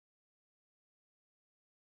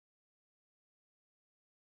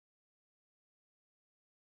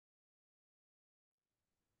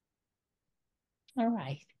All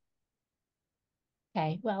right.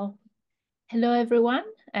 Okay, well, hello everyone,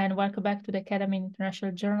 and welcome back to the Ketamine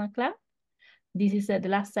International Journal Club. This is the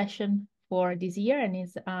last session for this year, and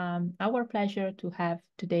it's our pleasure to have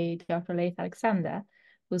today Dr. Leith Alexander,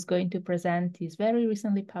 who's going to present his very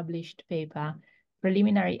recently published paper,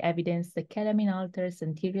 Preliminary Evidence that Ketamine Alters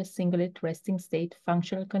Anterior Cingulate Resting State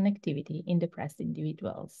Functional Connectivity in Depressed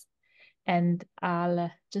Individuals. And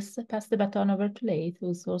I'll just pass the baton over to Leith,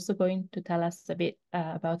 who's also going to tell us a bit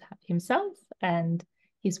about himself and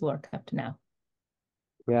his work up to now.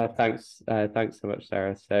 Yeah, thanks. Thanks so much,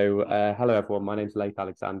 Sarah. So, hello everyone. My name is Leith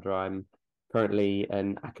Alexander. I'm currently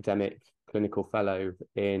an academic clinical fellow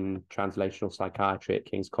in translational psychiatry at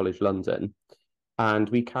King's College London. And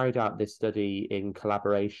we carried out this study in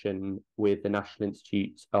collaboration with the National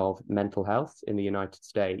Institute of Mental Health in the United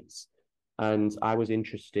States. And I was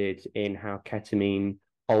interested in how ketamine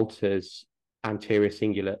alters anterior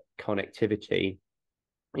cingulate connectivity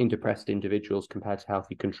in depressed individuals compared to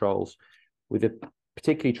healthy controls, with a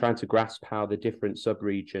particularly trying to grasp how the different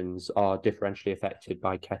subregions are differentially affected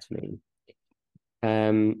by ketamine.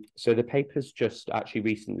 So the paper's just actually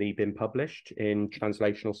recently been published in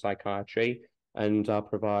Translational Psychiatry, and I'll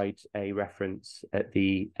provide a reference at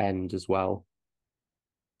the end as well.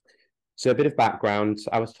 So a bit of background.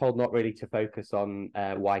 I was told not really to focus on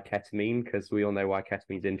why ketamine, because we all know why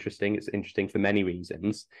ketamine is interesting. It's interesting for many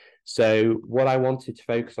reasons. So what I wanted to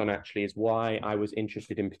focus on actually is why I was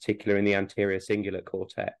interested in particular in the anterior cingulate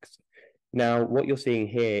cortex. Now, what you're seeing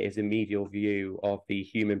here is a medial view of the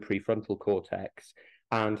human prefrontal cortex,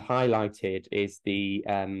 and highlighted is the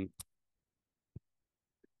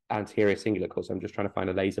anterior cingulate cortex. I'm just trying to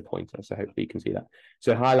find a laser pointer, so hopefully you can see that.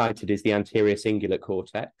 So highlighted is the anterior cingulate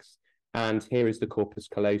cortex. And here is the corpus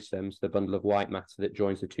callosum, so the bundle of white matter that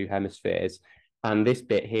joins the two hemispheres. And this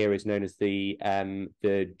bit here is known as the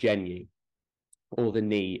genu, or the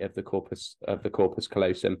knee of the corpus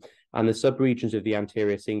callosum. And the subregions of the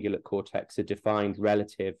anterior cingulate cortex are defined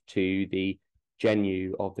relative to the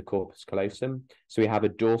genu of the corpus callosum. So we have a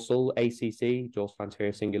dorsal ACC, dorsal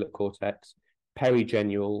anterior cingulate cortex,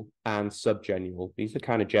 perigenual, and subgenual. These are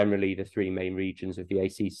kind of generally the three main regions of the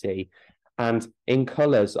ACC. And in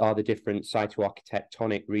colours are the different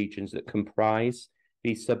cytoarchitectonic regions that comprise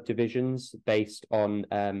these subdivisions based on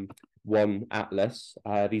one atlas.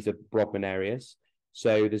 These are Brodmann areas.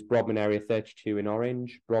 So there's Brodmann area 32 in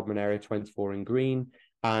orange, Brodmann area 24 in green,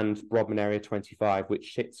 and Brodmann area 25,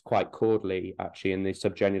 which sits quite caudally actually in the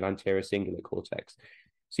subgenual anterior cingulate cortex.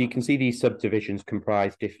 So you can see these subdivisions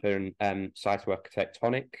comprise different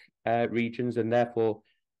cytoarchitectonic regions, and therefore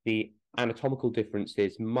the anatomical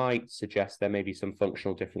differences might suggest there may be some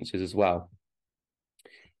functional differences as well.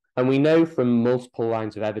 And we know from multiple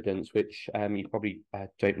lines of evidence, which you probably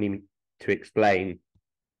don't need me to explain,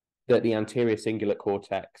 that the anterior cingulate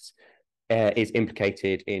cortex is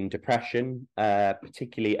implicated in depression,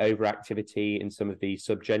 particularly overactivity in some of the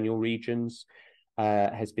subgenual regions,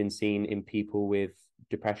 has been seen in people with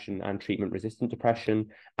depression and treatment-resistant depression,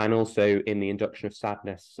 and also in the induction of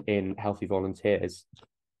sadness in healthy volunteers.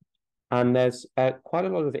 And there's quite a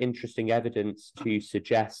lot of interesting evidence to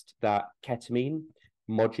suggest that ketamine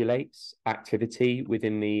modulates activity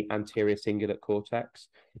within the anterior cingulate cortex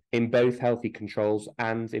in both healthy controls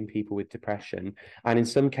and in people with depression. And in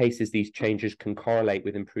some cases, these changes can correlate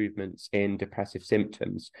with improvements in depressive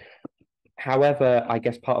symptoms. However, I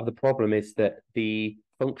guess part of the problem is that the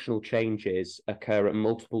functional changes occur at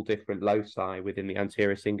multiple different loci within the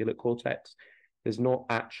anterior cingulate cortex. There's not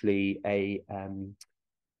actually a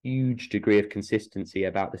huge degree of consistency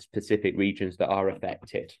about the specific regions that are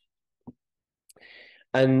affected.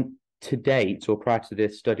 And to date, or prior to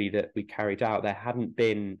this study that we carried out, there hadn't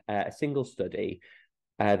been a single study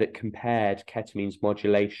that compared ketamine's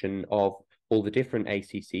modulation of all the different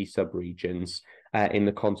ACC subregions in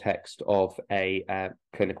the context of a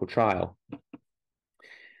clinical trial.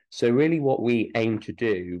 So really what we aimed to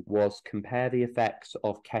do was compare the effects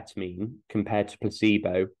of ketamine compared to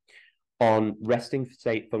placebo on resting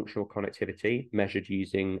state functional connectivity measured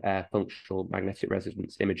using functional magnetic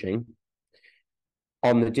resonance imaging,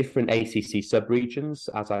 on the different ACC subregions,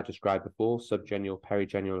 as I described before, subgenual,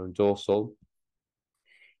 perigenual, and dorsal,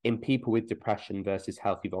 in people with depression versus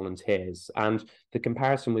healthy volunteers. And the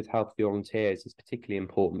comparison with healthy volunteers is particularly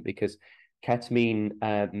important because ketamine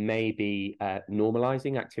may be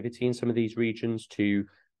normalizing activity in some of these regions to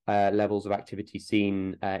levels of activity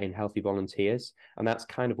seen in healthy volunteers. And that's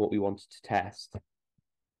kind of what we wanted to test.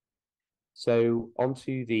 So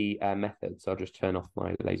onto the methods. I'll just turn off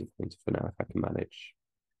my laser pointer for now if I can manage.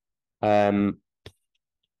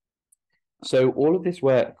 So all of this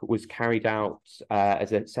work was carried out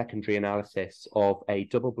as a secondary analysis of a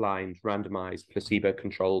double-blind, randomized,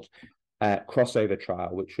 placebo-controlled crossover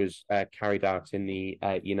trial, which was carried out in the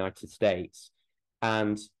United States.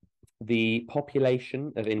 And the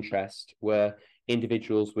population of interest were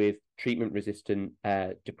individuals with treatment-resistant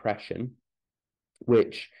depression,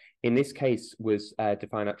 which in this case was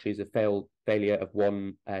defined actually as a failure of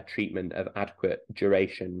one treatment of adequate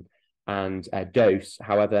duration and dose.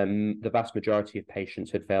 However, the vast majority of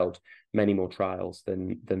patients had failed many more trials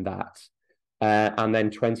than that. And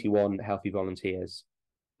then 21 healthy volunteers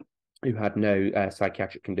who had no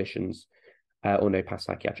psychiatric conditions or no past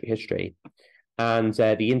psychiatric history. And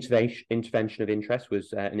the intervention of interest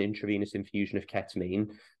was an intravenous infusion of ketamine,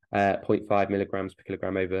 0.5 milligrams per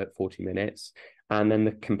kilogram over 40 minutes. And then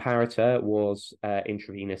the comparator was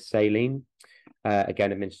intravenous saline,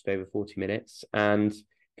 again administered over 40 minutes. And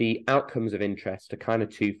the outcomes of interest are kind of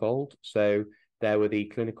twofold. So there were the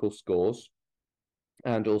clinical scores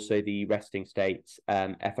and also the resting state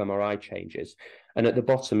fMRI changes. And at the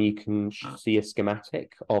bottom, you can see a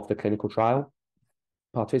schematic of the clinical trial.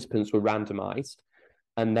 Participants were randomized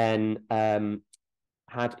and then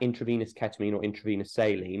had intravenous ketamine or intravenous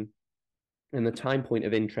saline. And the time point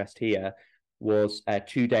of interest here was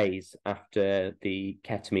 2 days after the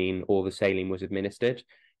ketamine or the saline was administered.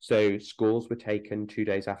 So scores were taken 2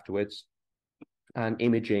 days afterwards, and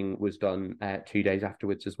imaging was done 2 days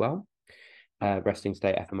afterwards as well, resting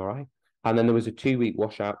state fMRI. And then there was a 2-week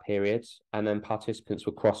washout period, and then participants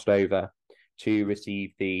were crossed over to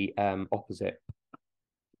receive the opposite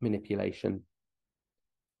manipulation.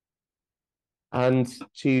 And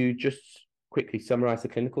to just quickly summarize the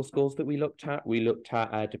clinical scores that we looked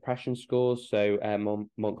at depression scores, so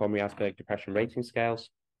Montgomery-Åsberg depression rating scales.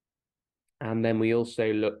 And then we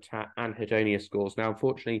also looked at anhedonia scores. Now,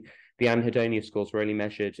 unfortunately, the anhedonia scores were only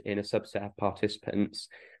measured in a subset of participants.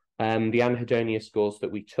 The anhedonia scores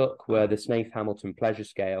that we took were the Snaith-Hamilton pleasure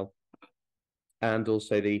scale and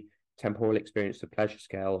also the temporal experience of pleasure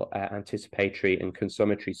scale, anticipatory and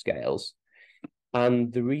consummatory scales.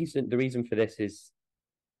 And the reason for this is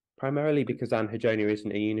primarily because anhedonia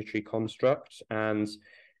isn't a unitary construct, and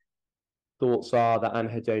thoughts are that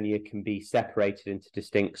anhedonia can be separated into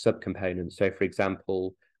distinct subcomponents. So, for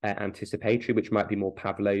example, anticipatory, which might be more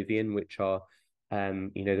Pavlovian, which are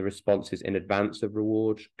the responses in advance of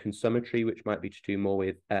reward; consummatory, which might be to do more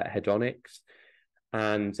with hedonics,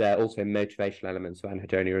 and also motivational elements of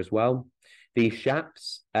anhedonia as well. The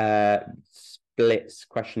SHAPS splits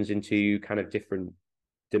questions into kind of different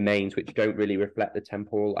domains which don't really reflect the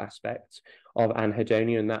temporal aspects of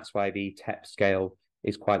anhedonia, and that's why the TEP scale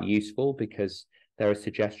is quite useful, because there are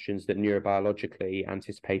suggestions that neurobiologically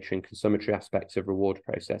anticipatory and consummatory aspects of reward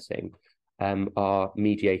processing are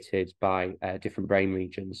mediated by different brain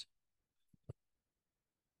regions.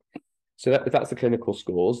 So that's the clinical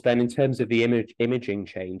scores. Then in terms of the imaging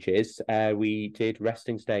changes, we did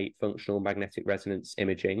resting state functional magnetic resonance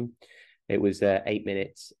imaging. It was an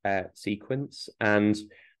 8-minute sequence, and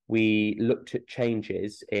we looked at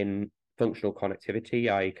changes in functional connectivity,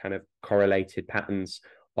 i.e. kind of correlated patterns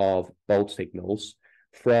of bulb signals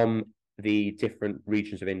from the different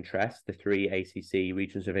regions of interest, the 3 ACC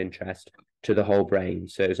regions of interest, to the whole brain.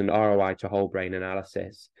 So it was an ROI to whole brain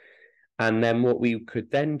analysis. And then what we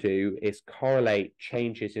could then do is correlate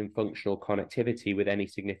changes in functional connectivity with any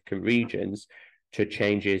significant regions to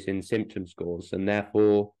changes in symptom scores, and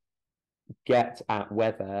therefore get at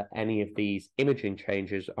whether any of these imaging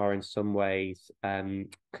changes are in some ways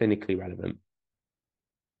clinically relevant.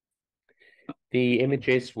 The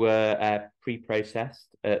images were pre-processed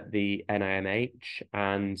at the NIMH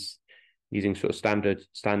and using sort of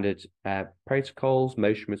standard protocols.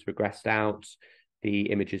 Motion was regressed out. The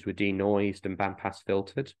images were denoised and bandpass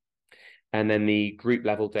filtered. And then the group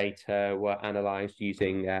level data were analyzed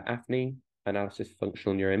using AFNI, analysis of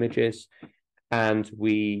functional neuroimages. And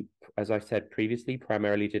we, as I said previously,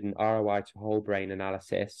 primarily did an ROI to whole brain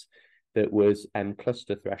analysis that was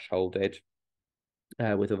cluster thresholded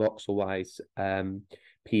with a voxel-wise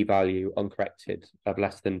p-value uncorrected of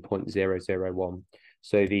less than 0.001.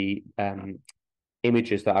 So the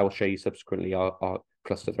images that I will show you subsequently are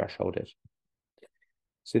cluster thresholded.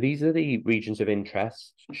 So these are the regions of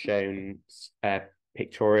interest shown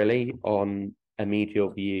pictorially on a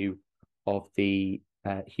medial view of the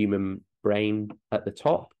human brain at the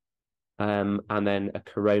top, and then a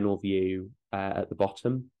coronal view at the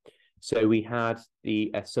bottom. So we had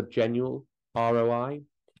the subgenual ROI,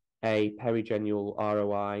 a perigenual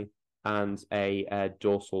ROI, and a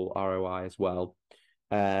dorsal ROI as well.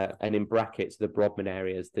 And in brackets, the Brodmann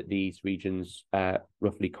areas that these regions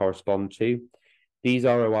roughly correspond to. These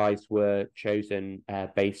ROIs were chosen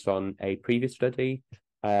based on a previous study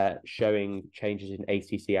showing changes in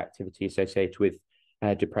ACC activity associated with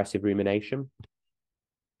depressive rumination.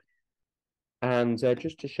 And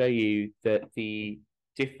just to show you that the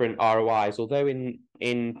different ROIs, although in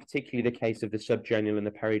particularly the case of the subgenual and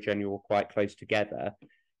the perigenual were quite close together,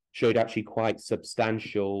 showed actually quite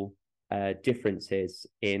substantial differences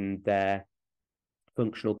in their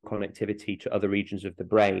functional connectivity to other regions of the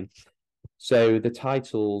brain. So the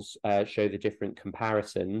titles show the different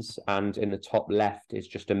comparisons, and in the top left is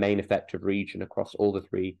just a main effective region across all the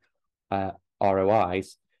three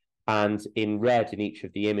ROIs. And in red in each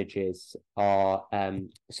of the images are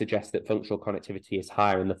suggest that functional connectivity is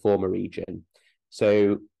higher in the former region.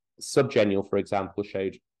 So subgenual, for example,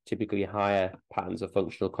 showed typically higher patterns of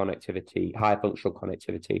functional connectivity, higher functional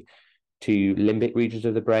connectivity to limbic regions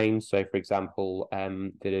of the brain. So, for example,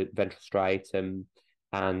 the ventral striatum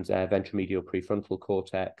and ventromedial prefrontal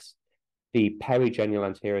cortex. The perigenual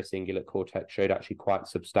anterior cingulate cortex showed actually quite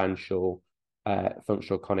substantial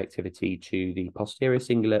functional connectivity to the posterior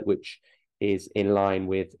cingulate, which is in line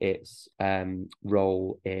with its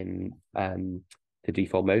role in the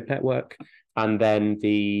default mode network. And then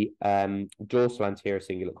the dorsal anterior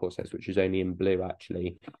cingulate cortex, which is only in blue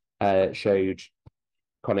actually, showed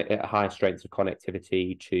higher strengths of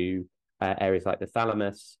connectivity to areas like the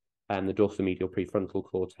thalamus and the dorsal medial prefrontal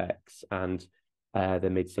cortex and the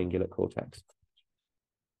mid-cingulate cortex.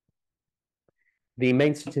 The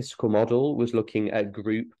main statistical model was looking at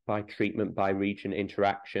group by treatment by region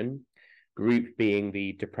interaction, group being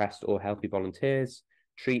the depressed or healthy volunteers,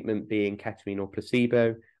 treatment being ketamine or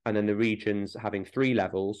placebo, and then the regions having 3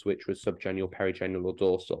 levels, which was subgenual, perigenual, or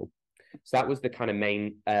dorsal. So that was the kind of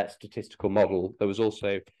main statistical model. There was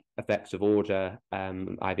also effects of order,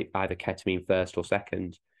 either ketamine first or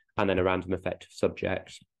second, and then a random effect of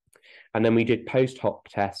subjects. And then we did post-hoc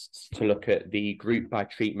tests to look at the group by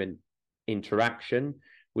treatment interaction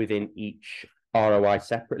within each ROI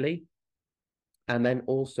separately. And then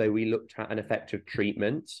also we looked at an effect of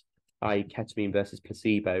treatment, i.e. ketamine versus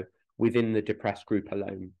placebo, within the depressed group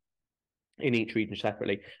alone in each region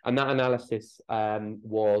separately. And that analysis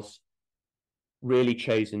was really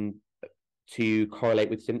chosen to correlate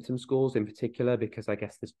with symptom scores in particular, because I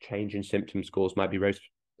guess this change in symptom scores might be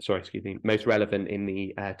most relevant in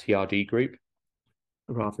the TRD group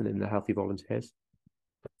rather than the healthy volunteers.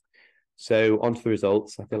 So on to the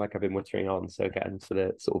results. I feel like I've been wittering on, so getting to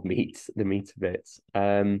the sort of meat of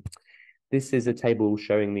it. This is a table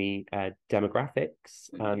showing the demographics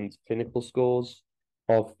and clinical scores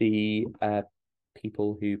of the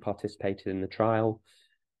people who participated in the trial,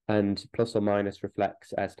 and plus or minus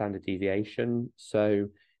reflects standard deviation. So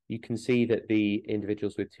you can see that the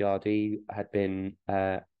individuals with TRD had been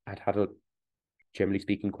had a, generally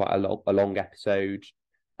speaking, quite a long episode.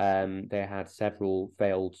 They had several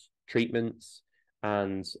failed treatments,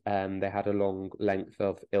 and they had a long length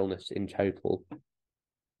of illness in total.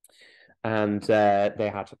 And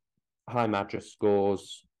they had high MADRS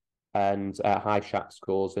scores and high SHAPS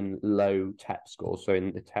scores and low TEP scores. So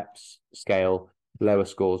in the TEPS scale, lower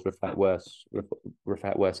scores reflect worse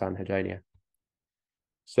anhedonia.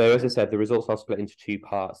 So as I said, the results are split into 2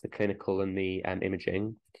 parts, the clinical and the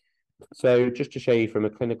imaging. So just to show you from a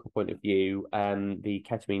clinical point of view, the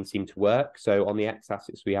ketamine seemed to work. So on the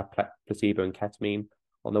x-axis, we have placebo and ketamine.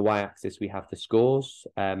 On the y-axis, we have the scores,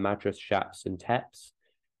 MADRS, SHAPS, and TEPS.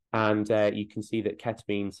 And you can see that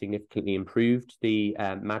ketamine significantly improved the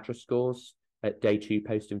MADRS scores at day 2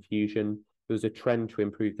 post-infusion. There was a trend to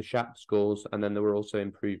improve the SHAPS scores, and then there were also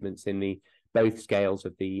improvements in both scales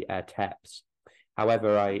of the TEPS.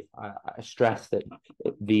 However, I stress that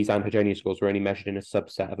these anhedonia scores were only measured in a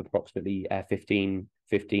subset of approximately 15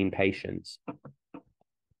 patients.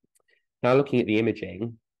 Now looking at the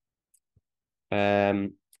imaging,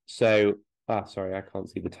 sorry, I can't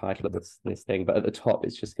see the title of this thing, but at the top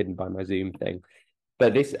it's just hidden by my Zoom thing.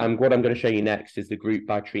 But this, what I'm going to show you next is the group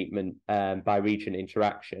by treatment by region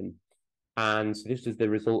interaction. And this is the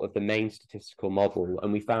result of the main statistical model.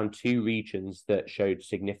 And we found 2 regions that showed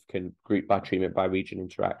significant group by treatment by region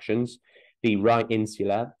interactions, the right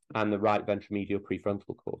insula and the right ventromedial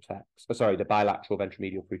prefrontal cortex. The bilateral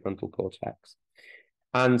ventromedial prefrontal cortex.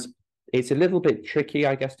 And it's a little bit tricky,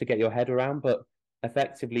 I guess, to get your head around, but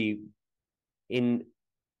effectively in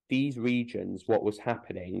these regions, what was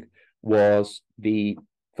happening was the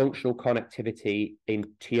functional connectivity in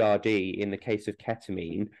TRD, in the case of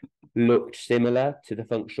ketamine, looked similar to the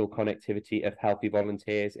functional connectivity of healthy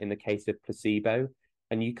volunteers in the case of placebo.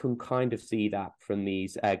 And you can kind of see that from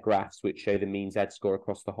these graphs, which show the mean Z score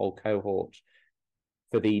across the whole cohort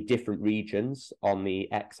for the different regions on the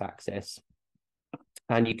x-axis.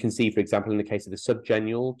 And you can see, for example, in the case of the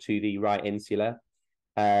subgenual to the right insula,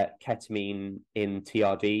 ketamine in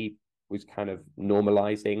TRD was kind of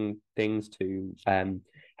normalizing things to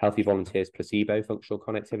healthy volunteers' placebo functional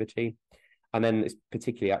connectivity. And then it's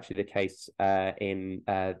particularly actually the case in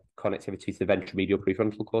connectivity to the ventral medial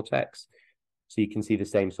prefrontal cortex. So you can see the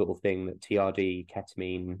same sort of thing, that TRD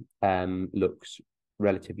ketamine looks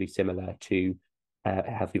relatively similar to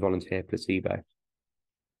healthy volunteer placebo.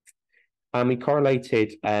 And we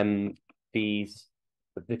correlated the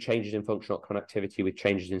changes in functional connectivity with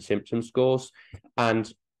changes in symptom scores.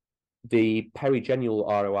 And the perigenual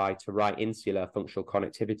ROI to right insular functional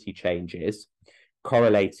connectivity changes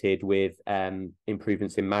correlated with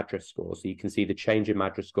improvements in MADRS scores. So you can see the change in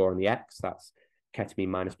MADRS score on the X, that's ketamine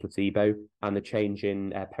minus placebo, and the change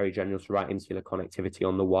in perigenual to right insular connectivity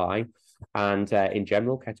on the Y. And in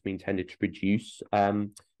general, ketamine tended to reduce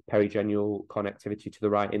perigenual connectivity to the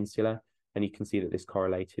right insula. And you can see that this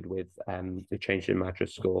correlated with the change in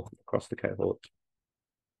MADRS score across the cohort.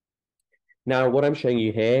 Now, what I'm showing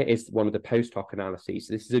you here is one of the post-hoc analyses.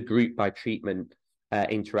 So this is a group by treatment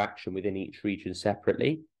interaction within each region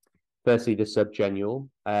separately. Firstly, the subgenual.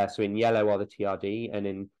 So in yellow are the TRD, and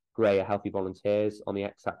in grey are healthy volunteers. On the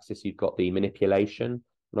x-axis, you've got the manipulation.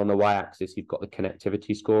 And on the y-axis, you've got the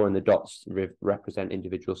connectivity score, and the dots represent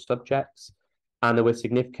individual subjects. And there were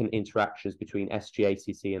significant interactions between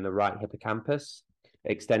sgACC and the right hippocampus,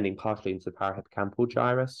 extending partially into the parahippocampal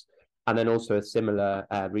gyrus, and then also a similar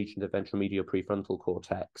region of the ventral medial prefrontal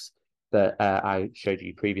cortex that I showed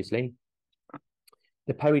you previously.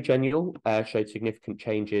 The perigenual showed significant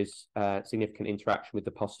changes, significant interaction with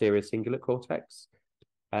the posterior cingulate cortex,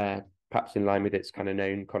 perhaps in line with its kind of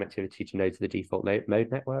known connectivity to nodes of the default mode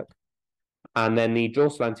network. And then the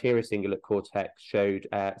dorsal anterior cingulate cortex showed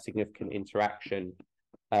significant interaction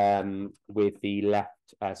with the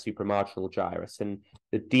left supramarginal gyrus. And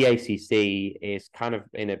the dACC is kind of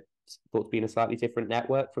thought to be in a slightly different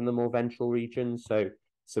network from the more ventral regions. So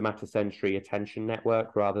somatosensory attention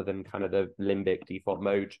network rather than kind of the limbic default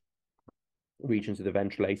mode regions of the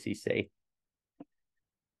ventral ACC.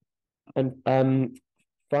 And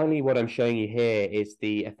finally, what I'm showing you here is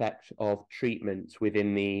the effect of treatment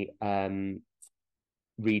within the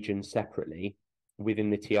region separately, within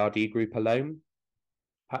the TRD group alone.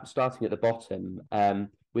 Perhaps starting at the bottom,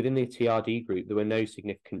 within the TRD group, there were no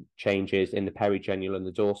significant changes in the perigenual and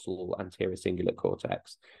the dorsal anterior cingulate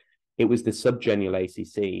cortex. It was the subgenual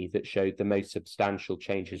ACC that showed the most substantial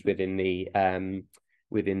changes within the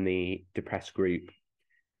depressed group.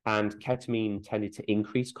 And ketamine tended to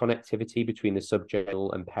increase connectivity between the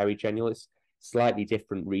subgenual and perigenual. It's slightly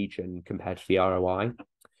different region compared to the ROI.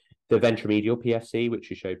 The ventromedial PFC, which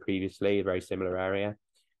we showed previously, a very similar area.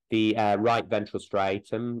 The right ventral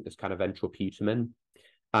striatum, this kind of ventral putamen.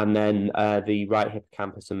 And then the right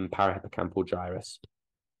hippocampus and parahippocampal gyrus.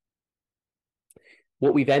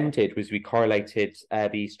 What we then did was we correlated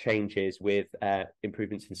these changes with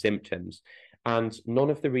improvements in symptoms. And none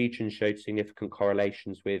of the regions showed significant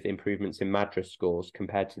correlations with improvements in MADRS scores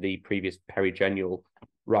compared to the previous perigenual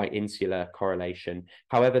right insular correlation.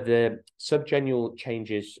 However, the subgenual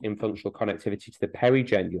changes in functional connectivity to the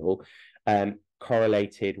perigenual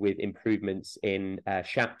correlated with improvements in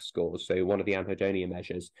SHAP scores, so one of the anhedonia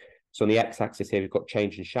measures. So on the x-axis here, we've got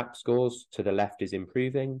change in SHAP scores. To the left is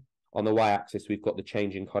improving. On the y-axis, we've got the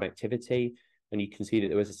change in connectivity. And you can see that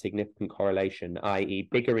there was a significant correlation, i.e.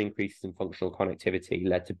 bigger increases in functional connectivity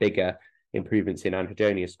led to bigger improvements in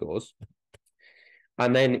anhedonia scores.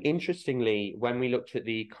 And then interestingly, when we looked at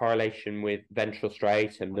the correlation with ventral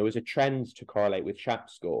striatum, there was a trend to correlate with SHAP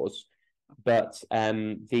scores, but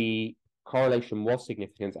the correlation was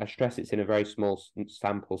significant. I stress it's in a very small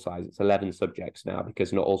sample size. It's 11 subjects now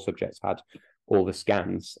because not all subjects had all the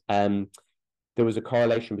scans. There was a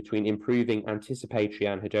correlation between improving anticipatory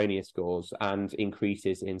anhedonia scores and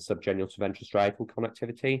increases in subgenual to ventral striatal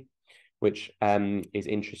connectivity, which is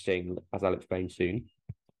interesting, as I'll explain soon.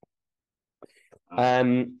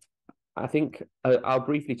 I think I'll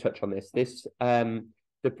briefly touch on this.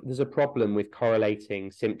 There's a problem with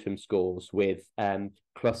correlating symptom scores with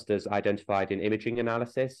clusters identified in imaging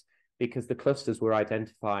analysis, because the clusters were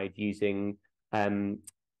identified using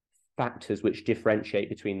factors which differentiate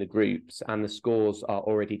between the groups, and the scores are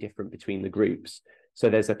already different between the groups. So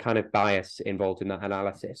there's a kind of bias involved in that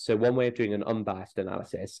analysis. So one way of doing an unbiased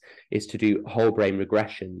analysis is to do whole brain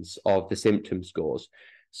regressions of the symptom scores.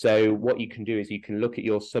 So what you can do is you can look at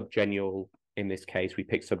your subgenual, in this case, we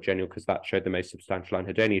picked subgenual because that showed the most substantial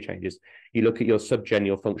anhedonia changes. You look at your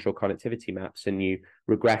subgenual functional connectivity maps and you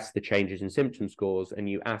regress the changes in symptom scores, and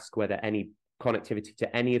you ask whether any connectivity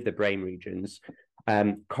to any of the brain regions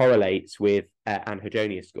correlates with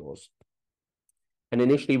anhedonia scores. And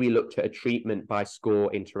initially, we looked at a treatment by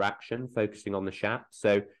score interaction, focusing on the SHAP.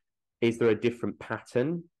 So is there a different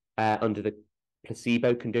pattern under the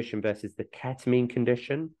placebo condition versus the ketamine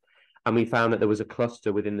condition? And we found that there was a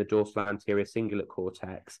cluster within the dorsal anterior cingulate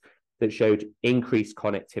cortex that showed increased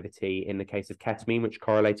connectivity in the case of ketamine, which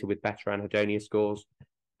correlated with better anhedonia scores,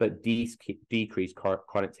 but decreased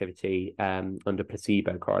connectivity under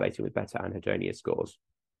placebo, correlating with better anhedonia scores.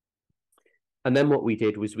 And then what we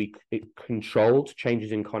did was we controlled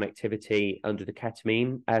changes in connectivity under the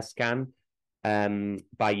ketamine scan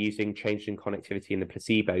by using changes in connectivity in the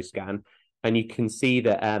placebo scan. And you can see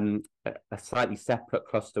that a slightly separate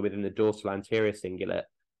cluster within the dorsal anterior cingulate,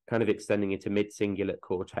 kind of extending into mid-cingulate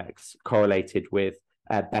cortex, correlated with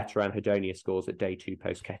better anhedonia scores at day 2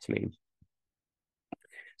 post-ketamine.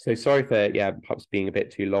 So sorry for, perhaps being a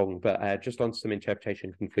bit too long, but just on some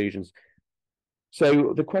interpretation conclusions.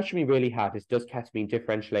 So the question we really had is, does ketamine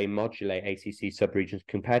differentially modulate ACC subregions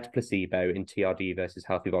compared to placebo in TRD versus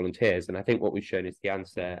healthy volunteers? And I think what we've shown is the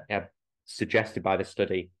answer suggested by the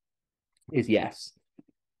study is yes.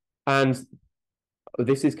 And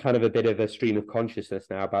this is kind of a bit of a stream of consciousness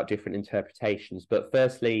now about different interpretations. But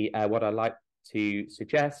firstly, what I'd like to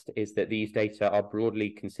suggest is that these data are broadly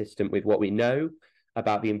consistent with what we know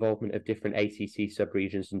about the involvement of different ACC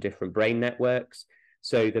subregions and different brain networks.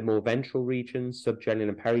 So the more ventral regions, subgenual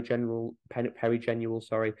and perigenual,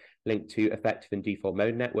 linked to effective and default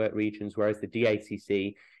mode network regions, whereas the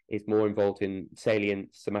dACC is more involved in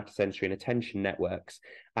salient, somatosensory, and attention networks.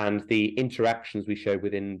 And the interactions we showed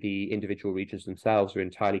within the individual regions themselves are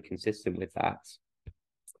entirely consistent with that.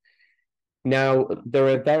 Now, there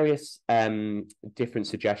are various different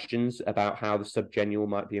suggestions about how the subgenual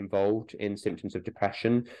might be involved in symptoms of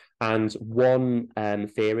depression. And one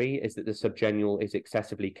theory is that the subgenual is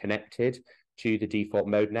excessively connected to the default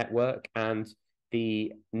mode network, and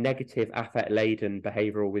the negative affect-laden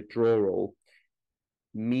behavioral withdrawal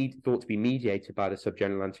thought to be mediated by the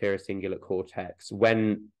subgenual anterior cingulate cortex,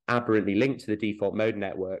 when aberrantly linked to the default mode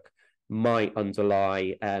network, might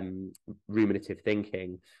underlie ruminative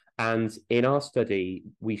thinking. And in our study,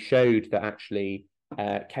 we showed that actually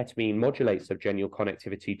ketamine modulates subgenual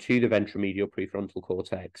connectivity to the ventromedial prefrontal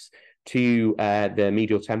cortex, to the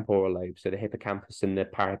medial temporal lobe, so the hippocampus and the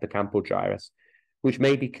parahippocampal gyrus, which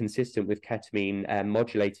may be consistent with ketamine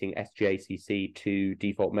modulating sgACC to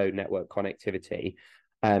default mode network connectivity,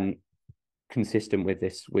 consistent with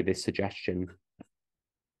this suggestion.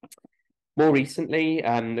 More recently,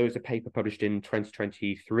 there was a paper published in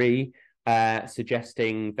 2023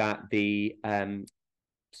 suggesting that the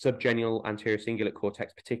subgenual anterior cingulate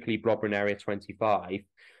cortex, particularly Brodmann area 25,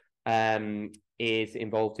 is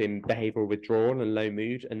involved in behavioral withdrawal and low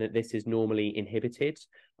mood, and that this is normally inhibited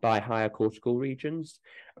by higher cortical regions.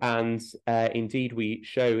 And indeed, we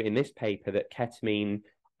show in this paper that ketamine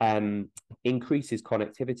increases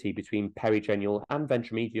connectivity between perigenual and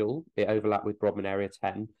ventromedial, they overlap with Brodmann area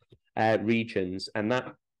 10 regions, and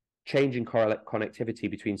that change in connectivity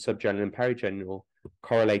between subgenual and perigenual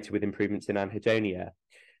correlated with improvements in anhedonia.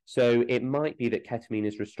 So it might be that ketamine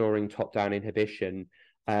is restoring top-down inhibition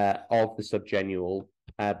of the subgenual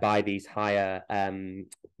by these higher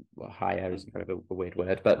is kind of a weird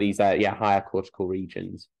word, but these higher cortical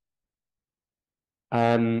regions.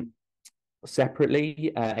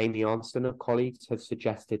 Separately, Amy Arnston and colleagues have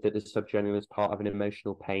suggested that the subgenual is part of an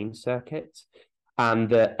emotional pain circuit, and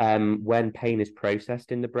that when pain is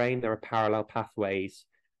processed in the brain, there are parallel pathways,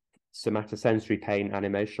 somatosensory pain and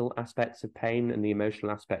emotional aspects of pain, and the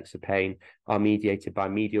emotional aspects of pain are mediated by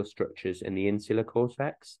medial structures in the insular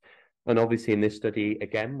cortex. And obviously in this study,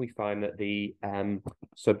 again, we find that the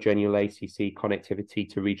subgenual ACC connectivity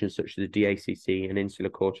to regions such as the dACC and insular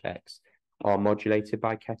cortex are modulated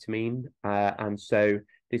by ketamine. And so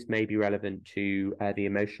this may be relevant to the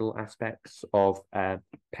emotional aspects of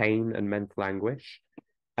pain and mental anguish.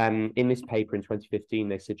 In this paper in 2015,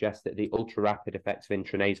 they suggest that the ultra-rapid effects of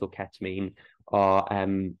intranasal ketamine are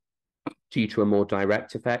due to a more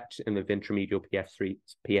direct effect in the ventromedial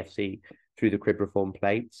PFC through the cribriform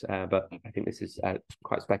plate, but I think this is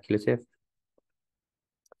quite speculative.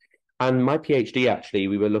 And my PhD, actually,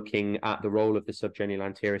 we were looking at the role of the subgenual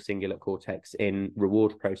anterior cingulate cortex in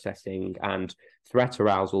reward processing and threat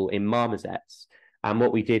arousal in marmosets. And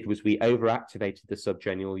what we did was we overactivated the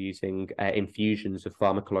subgenual using infusions of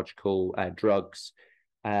pharmacological drugs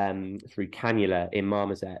through cannula in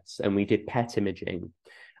marmosets. And we did PET imaging.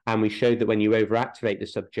 And we showed that when you overactivate the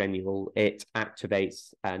subgenual, it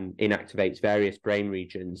activates and inactivates various brain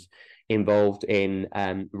regions involved in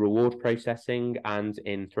reward processing and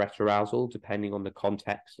in threat arousal, depending on the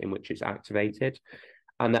context in which it's activated,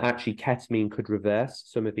 and that actually ketamine could reverse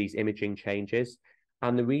some of these imaging changes.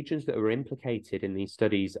 And the regions that were implicated in these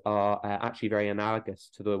studies are actually very analogous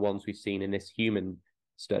to the ones we've seen in this human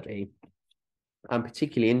study. And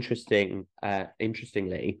particularly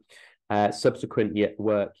interestingly, subsequent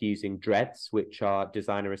work using DREADs, which are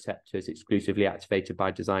designer receptors exclusively activated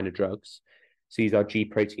by designer drugs. So these are G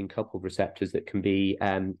protein coupled receptors that can be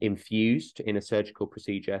infused in a surgical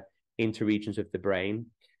procedure into regions of the brain.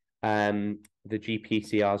 The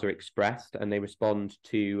GPCRs are expressed and they respond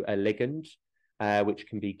to a ligand, which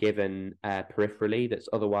can be given peripherally that's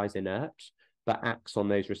otherwise inert, but acts on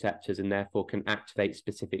those receptors and therefore can activate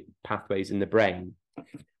specific pathways in the brain.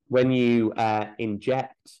 When you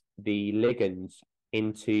inject the ligands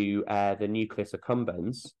into the nucleus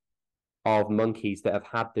accumbens of monkeys that have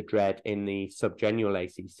had the DREAD in the subgenual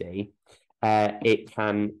ACC, it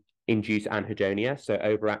can induce anhedonia. So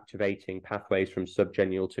overactivating pathways from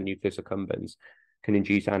subgenual to nucleus accumbens can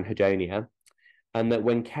induce anhedonia. And that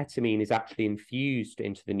when ketamine is actually infused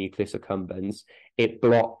into the nucleus accumbens, it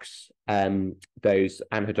blocks those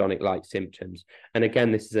anhedonic-like symptoms. And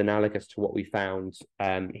again, this is analogous to what we found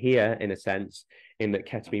here, in a sense, in that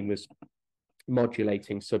ketamine was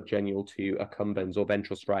modulating subgenual to accumbens or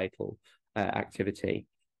ventral striatal activity.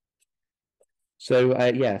 So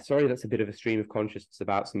yeah, sorry, that's a bit of a stream of consciousness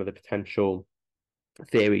about some of the potential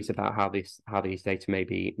theories about how these data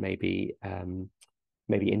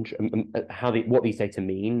what these data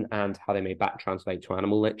mean and how they may back translate to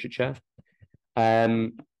animal literature.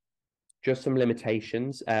 Just some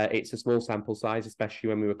limitations. It's a small sample size, especially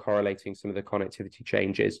when we were correlating some of the connectivity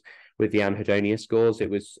changes with the anhedonia scores. It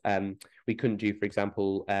was we couldn't do, for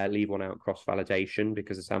example, leave one out cross-validation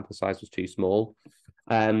because the sample size was too small.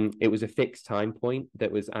 It was a fixed time point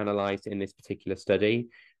that was analysed in this particular study,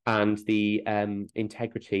 and the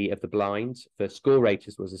integrity of the blind for score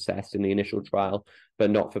raters was assessed in the initial trial,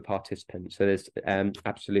 but not for participants. So there's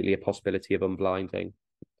absolutely a possibility of unblinding.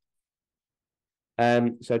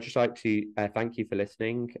 So I'd just like to thank you for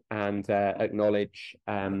listening and acknowledge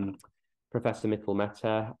Professor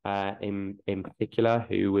Mittal-Mehta in particular,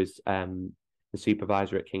 who was the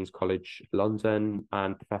supervisor at King's College London,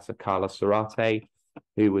 and Professor Carla Serrate,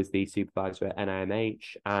 who was the supervisor at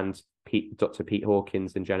NIMH, and Dr. Pete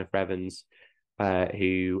Hawkins and Jennifer Evans,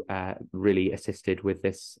 who really assisted with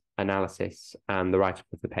this analysis and the write-up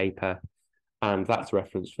of the paper. And that's a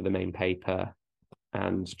reference for the main paper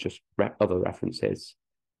and just other references.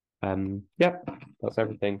 Yeah, that's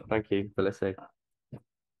everything. Thank you for listening.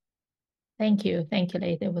 Thank you,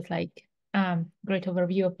 Leigh. It was like great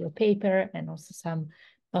overview of your paper and also some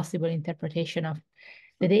possible interpretation of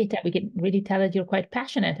the data. We can really tell that you're quite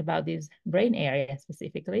passionate about this brain area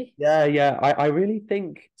specifically. Yeah. I really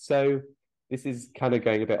think so. This is kind of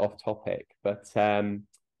going a bit off topic, but I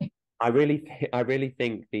really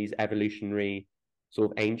think these evolutionary sort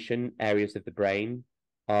of ancient areas of the brain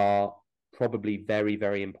are probably very,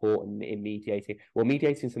 very important in mediating some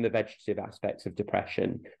of the vegetative aspects of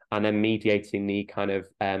depression, and then mediating the kind of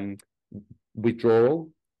withdrawal.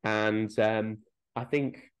 And I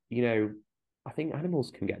think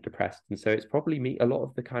animals can get depressed, and so it's probably a lot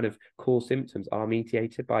of the kind of core symptoms are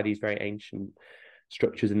mediated by these very ancient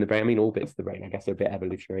structures in the brain. I mean, all bits of the brain, I guess, are a bit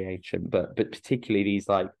evolutionary ancient, but particularly these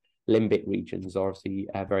like limbic regions are obviously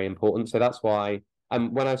very important. So that's why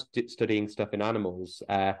when I was studying stuff in animals,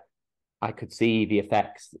 I could see the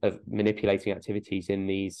effects of manipulating activities in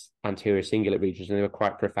these anterior cingulate regions, and they were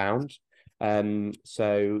quite profound.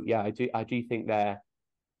 So yeah, I do think they're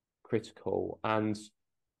critical, and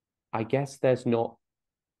I guess there's not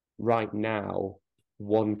right now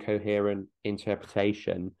one coherent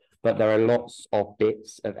interpretation, but there are lots of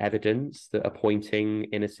bits of evidence that are pointing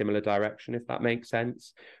in a similar direction, if that makes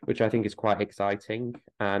sense, which I think is quite exciting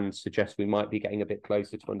and suggests we might be getting a bit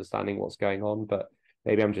closer to understanding what's going on. But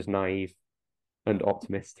maybe I'm just naive and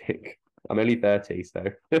optimistic. I'm only 30, so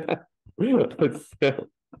but still.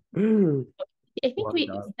 I think we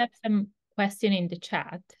have some question in the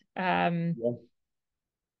chat.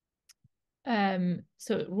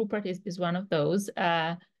 So Rupert is one of those,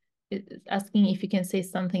 asking if you can say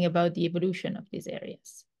something about the evolution of these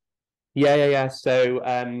areas. Yeah. So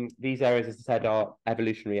these areas, as I said, are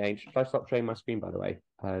evolutionary ancient. Should I stop sharing my screen, by the way?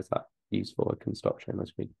 Is that useful? I can stop sharing my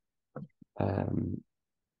screen.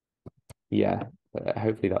 Yeah,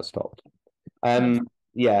 hopefully that stopped.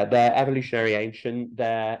 Yeah, they're evolutionary ancient.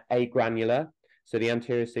 They're agranular. So the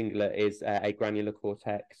anterior cingulate is a granular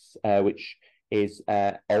cortex, which is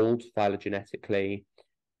old phylogenetically,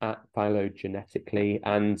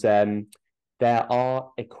 and there are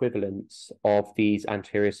equivalents of these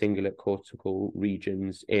anterior cingulate cortical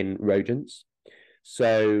regions in rodents.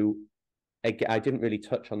 So again, I didn't really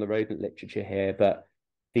touch on the rodent literature here, but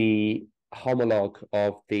the homologue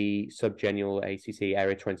of the subgenual ACC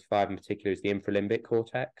area 25 in particular is the infralimbic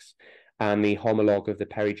cortex, and the homologue of the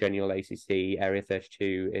perigenual ACC area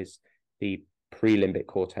 32 is the prelimbic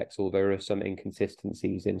cortex, although there are some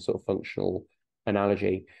inconsistencies in sort of functional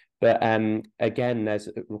analogy. But again, there's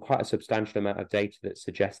quite a substantial amount of data that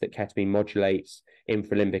suggests that ketamine modulates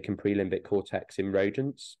infralimbic and prelimbic cortex in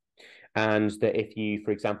rodents, and that if you,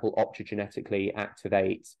 for example, optogenetically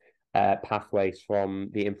activate pathways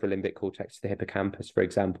from the infralimbic cortex to the hippocampus, for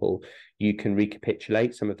example, you can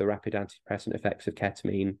recapitulate some of the rapid antidepressant effects of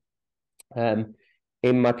ketamine.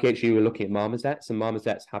 In my PhD, we were looking at marmosets, and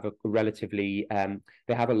marmosets have a relatively,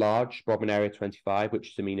 they have a large Brodmann area 25, which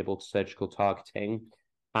is amenable to surgical targeting,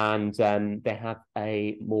 and they have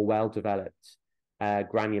a more well-developed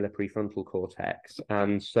granular prefrontal cortex.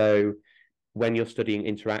 And so when you're studying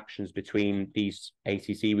interactions between these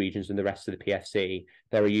ACC regions and the rest of the PFC,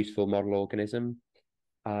 they're a useful model organism.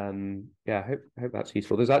 Yeah, I hope that's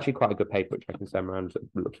useful. There's actually quite a good paper which I can send around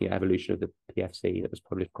looking at evolution of the PFC that was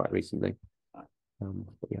published quite recently.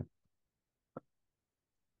 Yeah.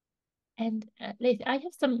 And Laith, I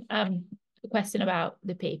have some question about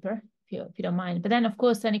the paper, if you don't mind. But then, of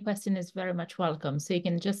course, any question is very much welcome. So you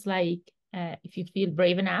can just like, if you feel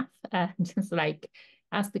brave enough, just like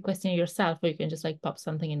ask the question yourself, or you can just like pop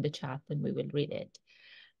something in the chat and we will read it.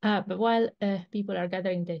 But while people are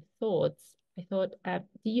gathering their thoughts, I thought,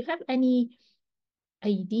 do you have any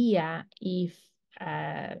idea if,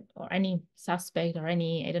 or any suspect or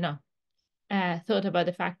any, I don't know, thought about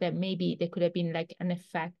the fact that maybe there could have been like an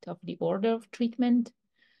effect of the order of treatment,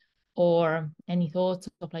 or any thoughts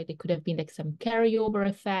of like there could have been like some carryover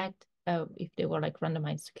effect if they were like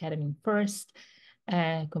randomized to ketamine first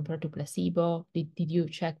compared to placebo? Did you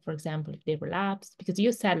check, for example, if they relapsed? Because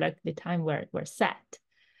you said like the time were set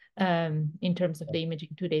in terms of the imaging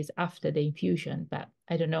 2 days after the infusion, but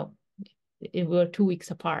I don't know. It were 2 weeks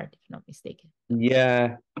apart, if I'm not mistaken.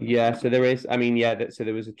 Yeah. So there is, I mean, yeah, so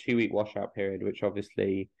there was a 2-week washout period, which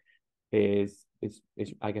obviously is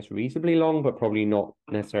I guess reasonably long, but probably not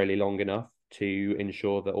necessarily long enough to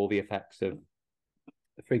ensure that all the effects of,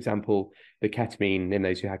 for example, the ketamine in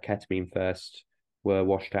those who had ketamine first were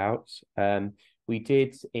washed out. We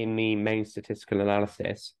did in the main statistical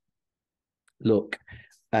analysis look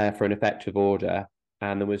for an effective order,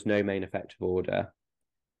 and there was no main effective order.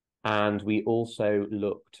 And we also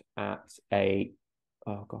looked at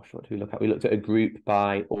what do we look at? We looked at a group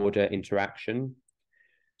by order interaction.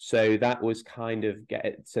 So that was kind of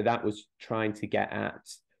that was trying to get at,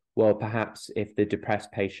 well, perhaps if the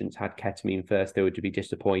depressed patients had ketamine first, they would be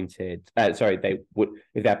disappointed. They would,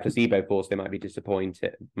 if they're placebo forced, they might be disappointed.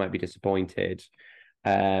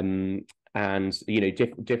 And you know,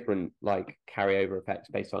 different like carryover effects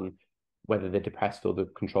based on whether the depressed or the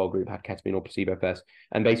control group had ketamine or placebo first.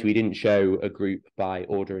 And basically, we didn't show a group by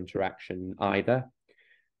order interaction either.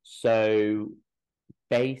 So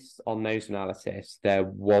based on those analyses, there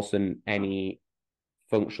wasn't any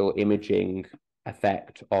functional imaging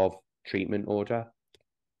effect of treatment order.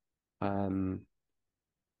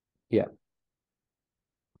 Yeah.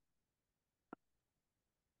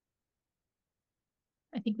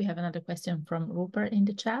 I think we have another question from Rupert in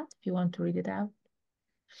the chat, if you want to read it out.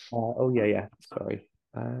 Yeah. Sorry.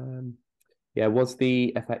 Yeah, was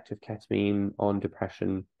the effect of ketamine on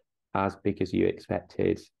depression as big as you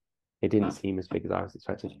expected? It didn't seem as big as I was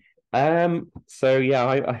expecting. So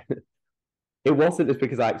yeah, it wasn't as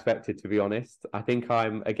big as I expected, to be honest. I think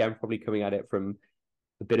I'm again probably coming at it from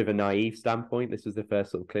a bit of a naive standpoint. This was the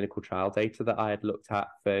first sort of clinical trial data that I had looked at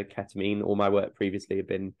for ketamine. All my work previously had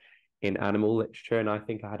been in animal literature, and I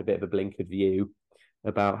think I had a bit of a blinkered view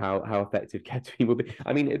about how effective ketamine would be.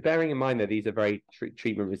 I mean, bearing in mind that these are very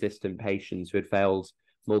treatment-resistant patients who had failed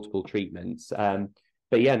multiple treatments.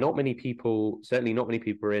 But yeah, not many people, certainly not many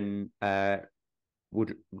people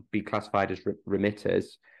would be classified as remitters.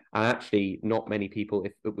 And actually, not many people,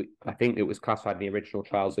 I think it was classified in the original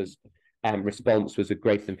trials as response was a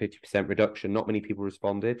greater than 50% reduction. Not many people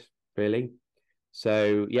responded, really.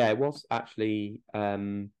 So yeah, it was actually a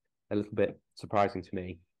little bit surprising to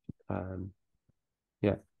me.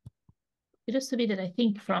 Yeah. Just to be that, I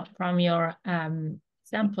think from your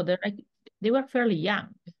sample, they were fairly young,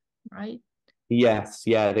 right? Yes,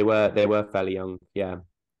 yeah, they were fairly young. Yeah,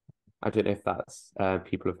 I don't know if that's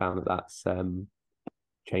people have found that that's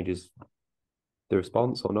changes the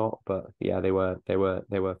response or not, but yeah, they were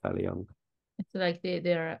fairly young. So like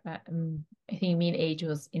their I think mean age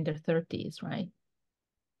was in their 30s, right?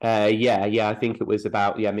 Yeah, I think it was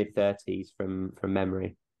about mid-30s from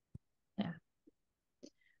memory. Yeah.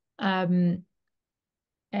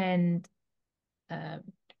 And I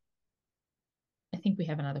think we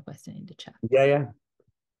have another question in the chat. Yeah.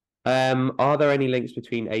 Are there any links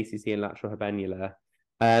between ACC and lateral habenula?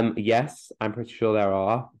 Yes, I'm pretty sure there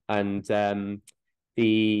are. And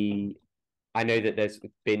I know that there's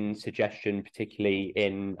been suggestion, particularly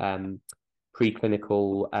in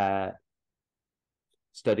preclinical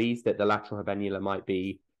studies, that the lateral habenula might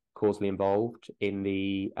be causally involved in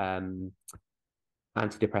the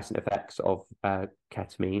antidepressant effects of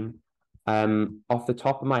ketamine. Off the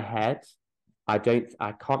top of my head, I can't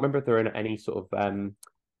remember if there are any sort of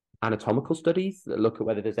anatomical studies that look at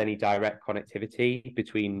whether there's any direct connectivity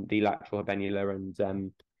between the lateral habenula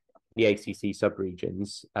and the ACC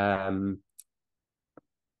subregions.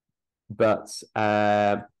 But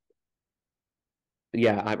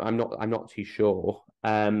yeah, I'm not too sure.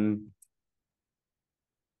 I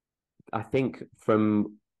think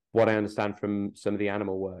from what I understand from some of the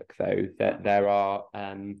animal work, though, that there are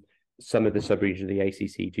some of the subregions of the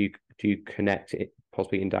ACC do connect it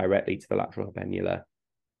possibly indirectly to the lateral habenula.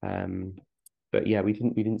 But yeah, we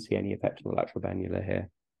didn't see any effect on the lateral habenula here.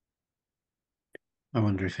 I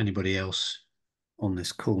wonder if anybody else on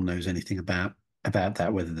this call knows anything about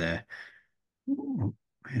that, whether they're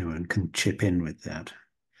anyone can chip in with that.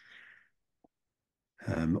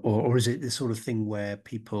 Or is it the sort of thing where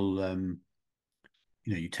people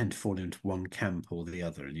you tend to fall into one camp or the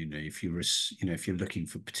other, and if you're looking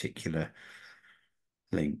for particular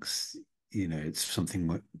links, it's something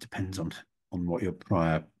that depends on what your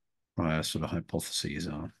prior sort of hypotheses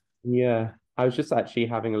are. Yeah, I was just actually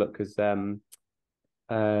having a look because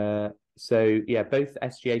so yeah, both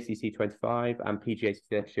sgACC-25 and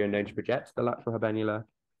pgACC-posterior are known to project to the lateral habenula.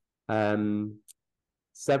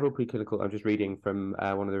 Several preclinical, I'm just reading from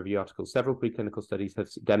one of the review articles, several preclinical studies have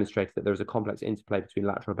demonstrated that there is a complex interplay between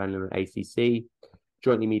lateral habenula and ACC,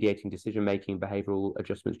 jointly mediating decision-making, behavioral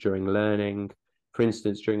adjustments during learning. For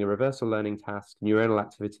instance, during a reversal learning task, neuronal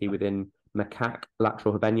activity within macaque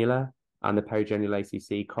lateral habenula and the perigenual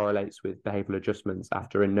ACC correlates with behavioral adjustments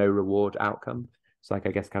after a no-reward outcome. It's like,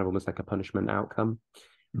 I guess, kind of almost like a punishment outcome.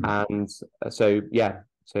 And so, yeah,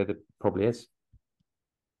 so there probably is.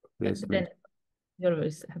 But then you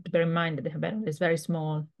always have to bear in mind that the habenula is very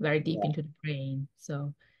small, very deep into the brain.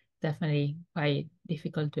 So definitely quite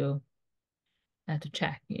difficult to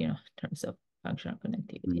check, in terms of functional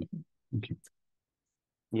connectivity. Okay.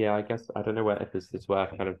 Yeah, I guess I don't know if this is where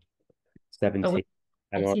kind of 70.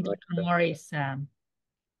 I see Dr. Morris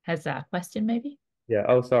has a question, maybe. Yeah.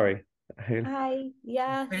 Oh, sorry. Hi.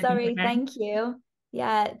 Yeah. Sorry. Thank you.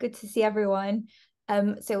 Yeah. Good to see everyone.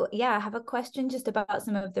 So yeah, I have a question just about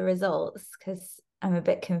some of the results because I'm a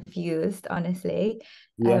bit confused, honestly.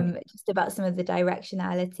 Just about some of the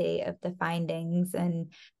directionality of the findings.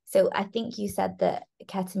 And so I think you said that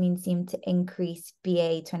ketamine seemed to increase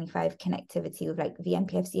BA25 connectivity with like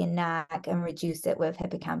vMPFC and NAC and reduce it with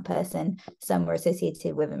hippocampus, and some were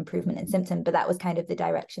associated with improvement in symptom, but that was kind of the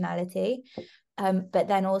directionality. But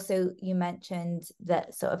then also you mentioned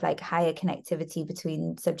that sort of like higher connectivity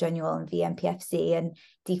between subgenual and vMPFC, and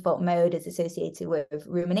default mode is associated with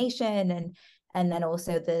rumination, and then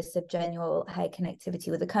also the subgenual high connectivity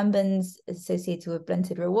with accumbens is associated with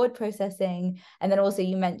blunted reward processing. And then also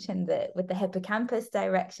you mentioned that with the hippocampus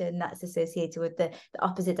direction, that's associated with the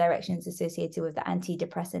opposite directions associated with the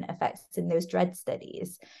antidepressant effects in those dread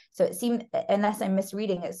studies. So it seemed, unless I'm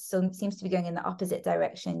misreading, it seems to be going in the opposite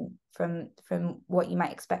direction from what you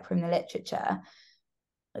might expect from the literature.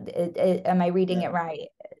 Am I reading it right?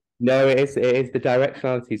 No, it is. The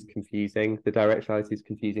directionality is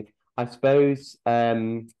confusing. I suppose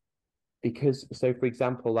because, so for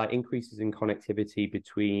example, like increases in connectivity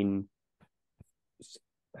between,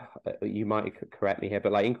 you might correct me here,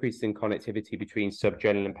 but like increases in connectivity between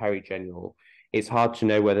subgenual and perigenual, it's hard to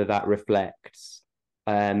know whether that reflects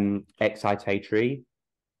excitatory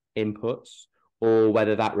inputs or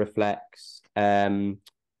whether that reflects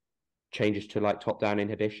changes to like top-down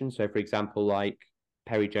inhibition. So for example, like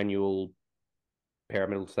perigenual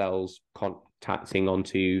pyramidal cells contacting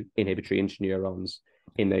onto inhibitory interneurons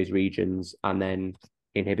in those regions and then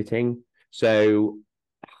inhibiting. So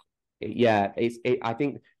yeah, I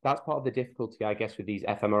think that's part of the difficulty, I guess, with these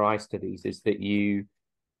fMRI studies is that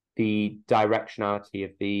the directionality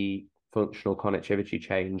of the functional connectivity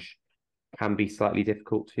change can be slightly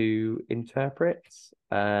difficult to interpret.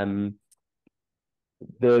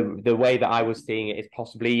 The way that I was seeing it is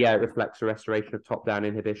possibly, it reflects a restoration of top-down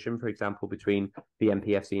inhibition, for example, between the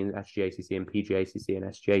MPFC and sgACC and pgACC and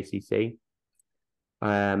sgACC.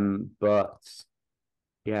 But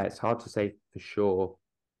Yeah, it's hard to say for sure.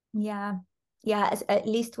 Yeah. Yeah, at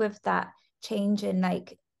least with that change in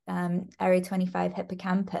like area 25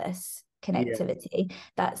 hippocampus connectivity,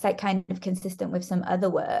 that's like kind of consistent with some other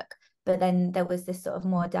work. But then there was this sort of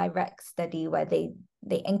more direct study where they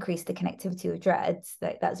increased the connectivity of dreads.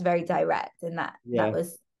 Like that's very direct, and that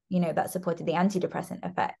was, you know, that supported the antidepressant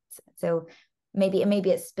effect. So maybe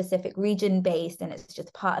it's specific region based and it's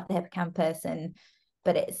just part of the hippocampus, and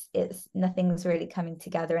but it's nothing's really coming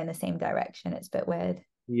together in the same direction. It's a bit weird.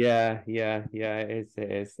 Yeah, it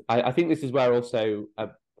is. I think this is where also,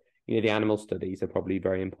 you know, the animal studies are probably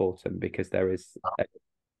very important because there is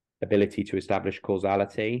ability to establish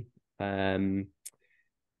causality. So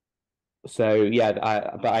yeah,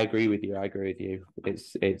 but I agree with you.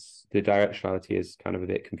 It's the directionality is kind of a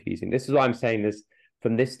bit confusing. This is what I'm saying.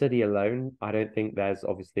 From this study alone, I don't think there's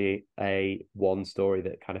obviously a one story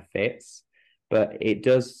that kind of fits, but it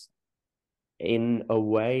does, in a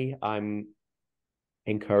way, I'm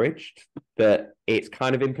encouraged that it's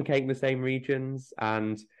kind of implicating the same regions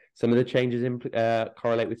and some of the changes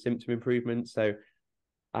correlate with symptom improvement. So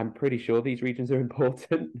I'm pretty sure these regions are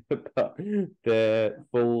important, but the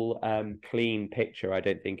full clean picture I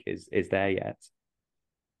don't think is there yet.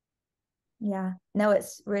 Yeah, no,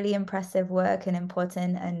 it's really impressive work and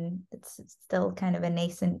important, and it's still kind of a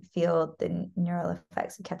nascent field, the neural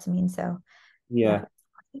effects of ketamine. So yeah.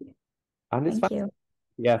 And it's thank you.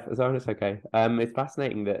 Yeah, as long as it's okay. It's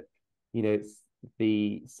fascinating that, you know, it's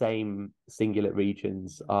the same cingulate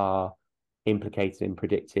regions are implicated in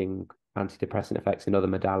predicting antidepressant effects in other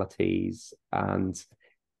modalities, and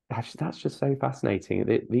that's just so fascinating.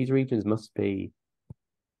 These regions must be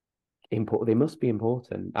important. They must be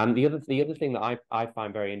important. And the other thing that I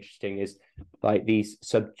find very interesting is like these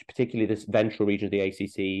particularly this ventral region of the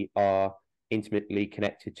ACC are intimately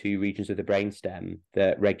connected to regions of the brainstem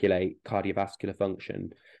that regulate cardiovascular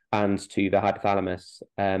function and to the hypothalamus.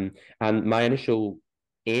 And my initial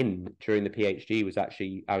during the PhD was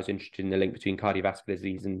actually, I was interested in the link between cardiovascular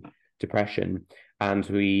disease and depression. And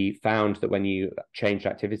we found that when you changed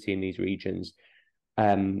activity in these regions,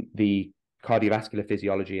 the cardiovascular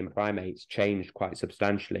physiology in primates changed quite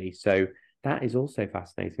substantially. So that is also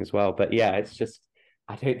fascinating as well. But yeah, it's just,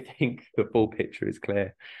 I don't think the full picture is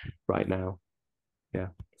clear right now. Yeah,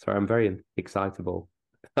 sorry, I'm very excitable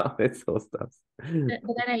about this sort of stuff.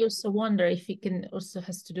 But then I also wonder if it can also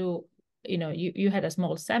has to do, you know, you had a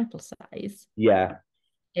small sample size. Yeah.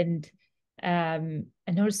 And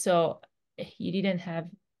also you didn't have,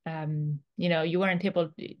 you know, you weren't able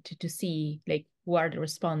to see like who are the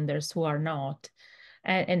responders, who are not.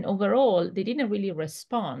 And overall, they didn't really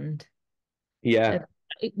respond. Yeah.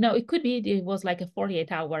 No, it could be it was like a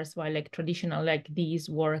 48 hours, while like traditional like these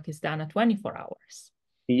work is done at 24 hours.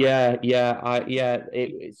 Yeah,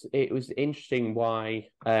 it was interesting why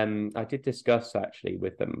I did discuss actually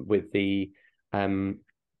with the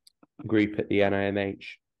group at the NIMH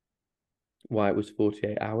why it was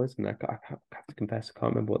 48 hours, and I have to confess I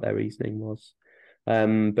can't remember what their reasoning was.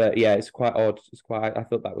 But yeah, it's quite odd. I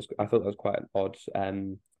thought that was quite an odd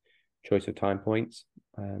choice of time points.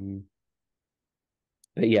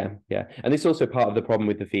 But yeah, and this is also part of the problem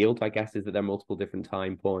with the field, I guess, is that there are multiple different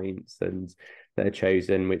time points and they're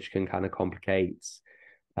chosen, which can kind of complicate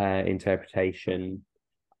interpretation.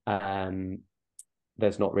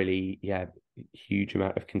 There's not really huge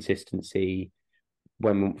amount of consistency.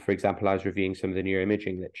 When, for example, I was reviewing some of the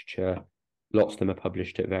neuroimaging literature, lots of them are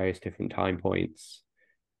published at various different time points,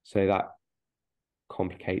 so that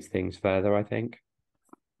complicates things further, I think.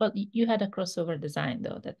 But you had a crossover design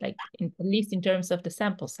though that like at least in terms of the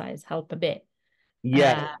sample size help a bit.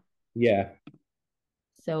 Yeah.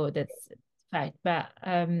 So that's right. But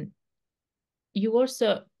you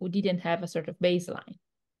also didn't have a sort of baseline,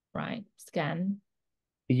 right? Scan.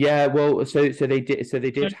 Yeah, well, so they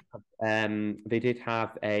did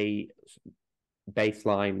have a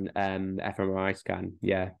baseline fMRI scan.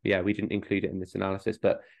 Yeah, we didn't include it in this analysis,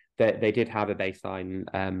 but they did have a baseline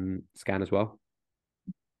scan as well.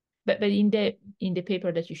 But in the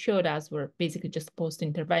paper that you showed us were basically just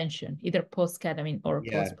post-intervention, either post-ketamine or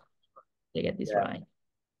post. To get this right.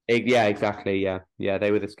 Yeah, exactly. Yeah,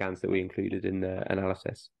 they were the scans that we included in the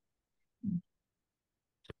analysis.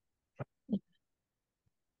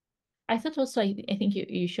 I thought also, I think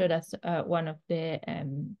you showed us one of the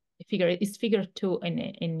figure 2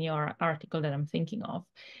 in your article that I'm thinking of.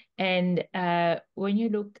 And when you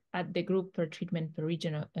look at the group per treatment per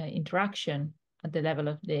region interaction at the level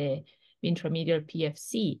of the intramedial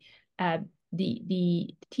PFC,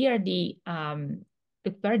 the TRD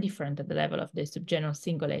look very different at the level of the subgenual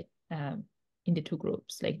cingulate in the two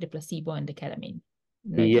groups, like the placebo and the ketamine.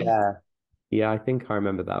 Yeah, I think I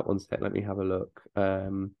remember that. One sec, let me have a look.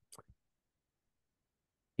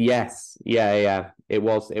 Yes, yeah. It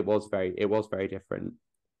was very different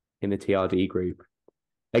in the TRD group.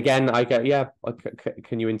 Again, I get, yeah,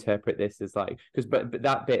 can you interpret this as like, because but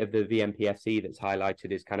that bit of the vMPFC that's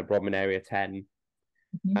highlighted is kind of Brodmann area 10.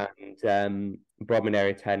 And Brodmann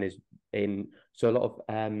area 10 is in, so a lot of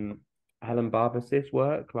Helen Barbas's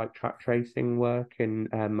work, like track tracing work in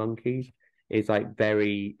monkeys, is like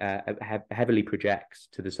very heavily projects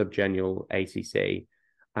to the subgenual ACC.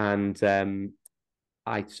 And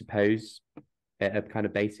I suppose at a kind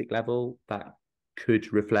of basic level that could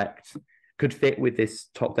fit with this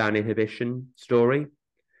top-down inhibition story.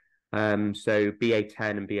 So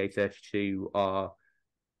BA10 and BA32 are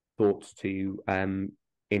thought to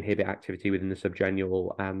inhibit activity within the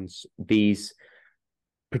subgenual, and these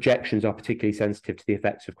projections are particularly sensitive to the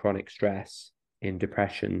effects of chronic stress in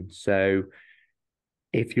depression. So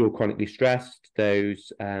if you're chronically stressed,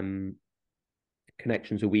 those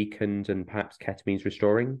connections are weakened, and perhaps ketamine's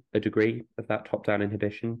restoring a degree of that top-down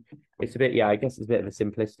inhibition. It's a bit, yeah, I guess it's a bit of a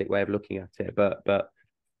simplistic way of looking at it, but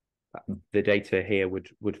the data here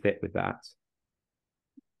would fit with that.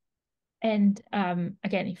 And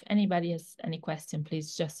again, if anybody has any question,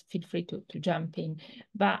 please just feel free to jump in.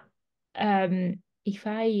 But if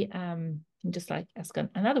I just like ask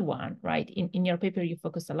another one, right? In your paper, you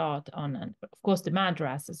focus a lot on, of course, the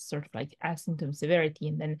MADRS as sort of like as symptom severity,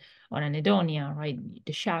 and then on anhedonia, right?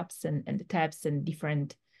 The SHAPS and the TAPS and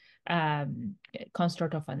different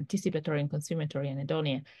construct of anticipatory and confirmatory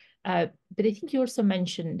anhedonia. But I think you also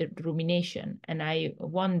mentioned the rumination, and I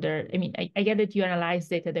wonder, I mean, I get that you analyze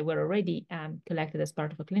data that were already collected as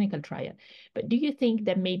part of a clinical trial, but do you think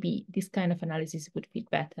that maybe this kind of analysis would fit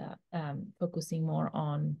better, focusing more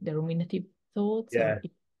on the ruminative thoughts, or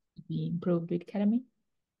it could be improved with ketamine?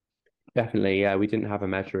 Definitely, yeah. We didn't have a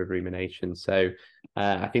measure of rumination, so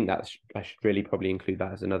I think I should really probably include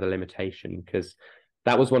that as another limitation, because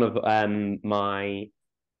that was one of my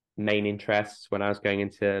main interests when I was going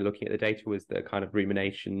into looking at the data, was the kind of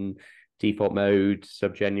rumination default mode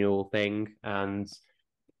subgenual thing. And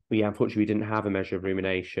yeah, unfortunately we didn't have a measure of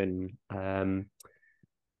rumination.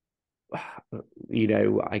 You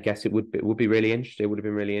know, I guess it would be really interesting. It would have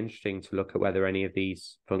been really interesting to look at whether any of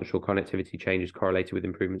these functional connectivity changes correlated with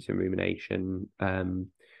improvements in rumination, in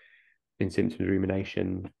symptoms of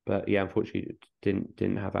rumination. But yeah, unfortunately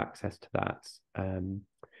didn't have access to that.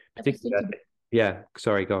 Particularly, yeah,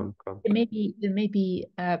 sorry, go on. There may be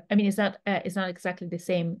I mean, it's not exactly the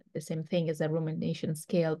same thing as a rumination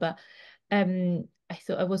scale, but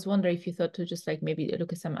I was wondering if you thought to just like maybe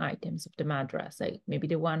look at some items of the MADRS, like maybe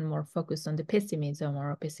the one more focused on the pessimism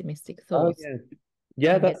or pessimistic thoughts. Oh,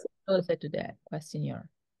 yeah, that's closer to the question you're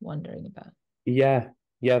wondering about. Yeah,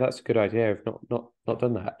 that's a good idea. I've not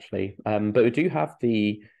done that actually. But we do have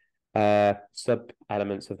the sub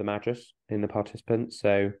elements of the MADRS in the participants,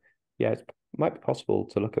 so yeah, it might be possible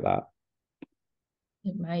to look at that.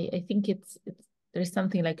 I think there's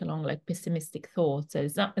something like along like pessimistic thoughts. So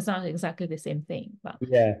it's not exactly the same thing, but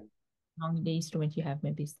yeah, along the instrument you have,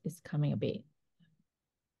 maybe it's coming a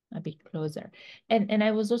bit closer. And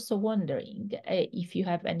I was also wondering if you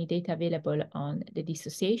have any data available on the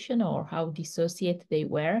dissociation or how dissociated they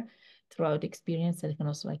were throughout the experience, that can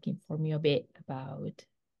also like inform you a bit about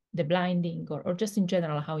the blinding or just in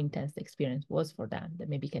general how intense the experience was for them, that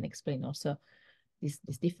maybe can explain also this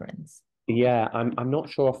difference. Yeah, I'm not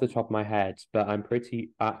sure off the top of my head, but I'm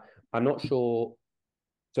not sure.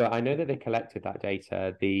 So I know that they collected that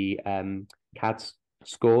data, the CADS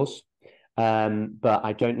scores, but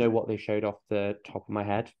I don't know what they showed off the top of my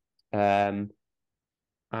head. And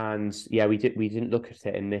yeah, we didn't look at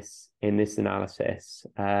it in this analysis.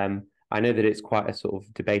 I know that it's quite a sort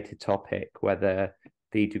of debated topic whether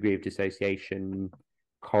the degree of dissociation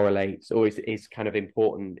correlates or is kind of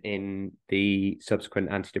important in the subsequent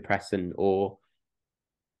antidepressant or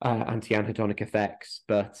anti-anhedonic effects.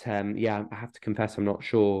 But yeah, I have to confess I'm not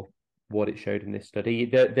sure what it showed in this study.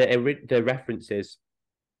 The references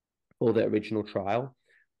for the original trial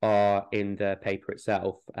are in the paper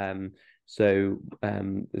itself. So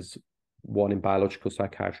there's one in biological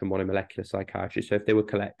psychiatry and one in molecular psychiatry. So if they were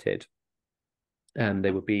collected,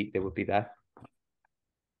 they would be there.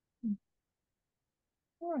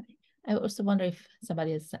 All right. I also wonder if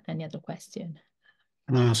somebody has any other question.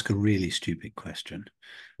 Can I ask a really stupid question?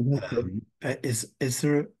 Is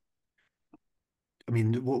there? I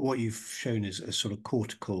mean, what you've shown is a sort of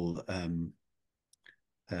cortical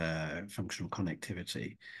functional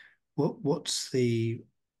connectivity. What's the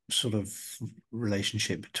sort of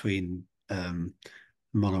relationship between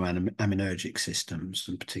monoaminergic systems,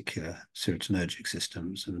 in particular serotonergic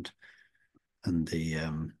systems, and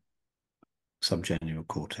the subgenual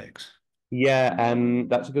cortex? Yeah,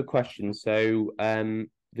 that's a good question. So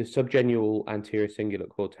the subgenual anterior cingulate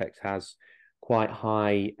cortex has quite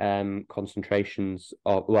high concentrations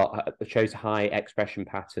of, well, it shows high expression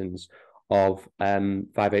patterns of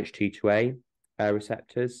 5-HT2A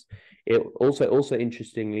receptors. It also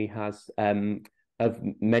interestingly has of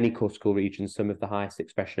many cortical regions some of the highest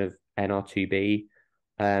expression of NR2B,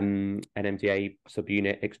 NMDA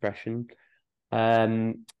subunit expression.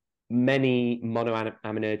 Many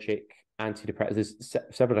monoaminergic antidepressants. There's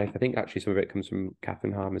several. I think actually some of it comes from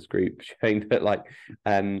Catherine Harmer's group, showing that like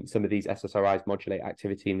some of these SSRIs modulate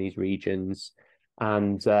activity in these regions,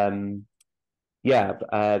 and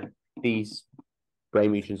these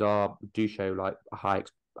brain regions do show like high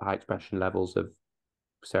expression levels of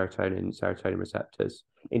serotonin receptors.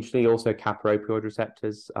 Interestingly, also kappa opioid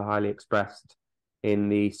receptors are highly expressed in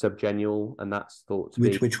the subgenual, and that's thought to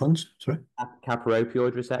be which ones? Sorry, kappa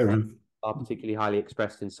opioid receptors are particularly highly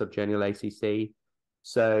expressed in subgenual ACC.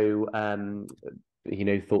 So,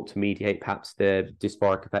 thought to mediate perhaps the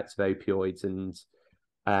dysphoric effects of opioids and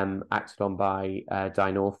acted on by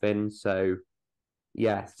dynorphin. So,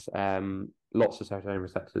 yes, lots of serotonin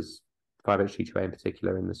receptors, 5-HT2A in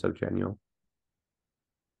particular, in the subgenual.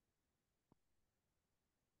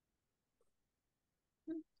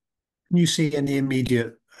 Can you see any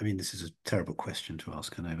immediate? I mean, this is a terrible question to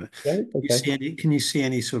ask, I know, but okay. Can you see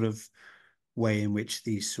any sort of way in which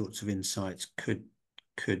these sorts of insights could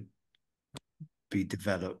be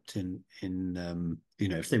developed in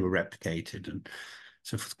if they were replicated and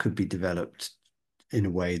so forth, could be developed in a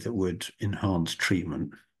way that would enhance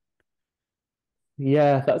treatment?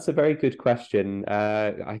 Yeah, that's a very good question.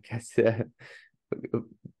 I guess I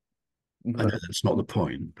know that's not the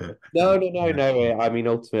point, but no. I mean,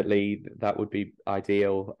 ultimately, that would be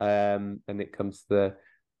ideal. And it comes to the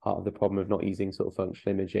heart of the problem of not using sort of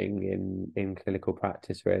functional imaging in clinical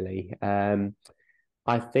practice, really.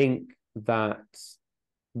 I think that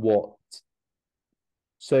what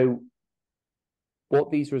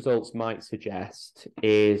these results might suggest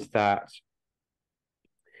is that,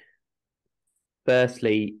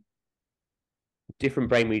 firstly, different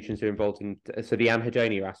brain regions are involved in, so the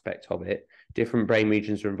anhedonia aspect of it, different brain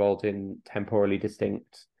regions are involved in temporally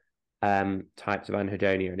distinct types of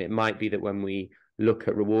anhedonia. And it might be that when we look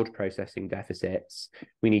at reward processing deficits,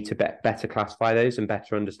 we need to better classify those and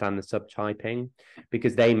better understand the subtyping,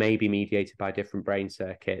 because they may be mediated by different brain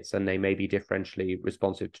circuits and they may be differentially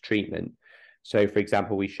responsive to treatment. So, for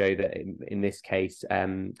example, we show that in this case,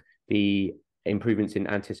 the improvements in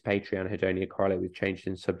anticipatory anhedonia correlate with changes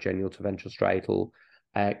in subgenual to ventral striatal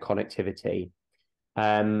connectivity.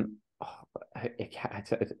 Is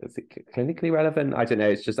it clinically relevant? I don't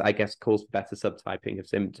know. It's just, I guess, calls for better subtyping of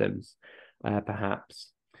symptoms,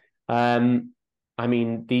 perhaps. I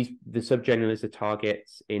mean, the subgenual is a target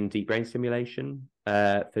in deep brain stimulation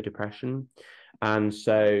for depression, and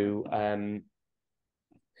so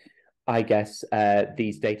I guess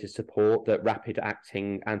these data support that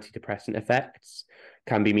rapid-acting antidepressant effects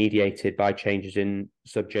can be mediated by changes in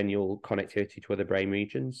subgenual connectivity to other brain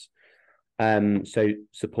regions. So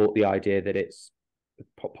support the idea that it's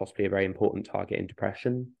possibly a very important target in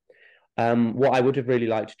depression. What I would have really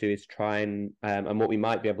liked to do is try and what we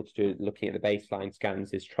might be able to do looking at the baseline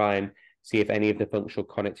scans is try and see if any of the functional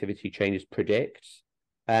connectivity changes predict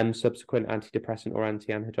subsequent antidepressant or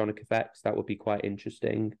anti-anhedonic effects. That would be quite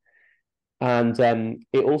interesting. And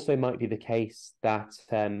it also might be the case that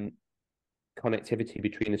connectivity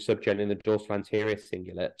between the subgenual and the dorsal anterior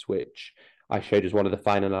cingulate, which I showed as one of the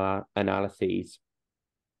final analyses,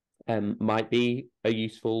 might be a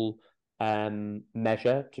useful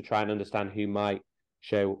measure to try and understand who might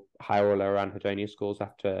show higher or lower anhedonia scores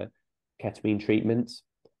after ketamine treatments.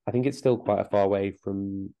 I think it's still quite a far away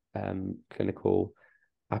from clinical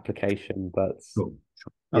application, but sure.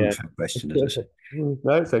 Unfair question, as I say.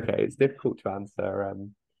 No, it's okay. It's difficult to answer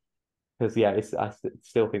because I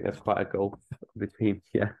still think there's quite a gulf between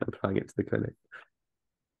applying it to the clinic.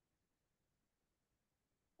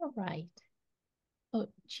 All right. Oh,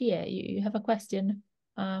 Chia, you have a question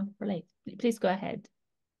related. Please go ahead.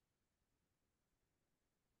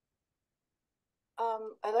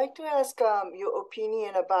 I'd like to ask your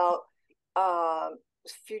opinion about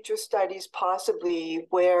future studies possibly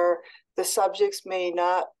where the subjects may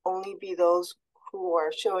not only be those who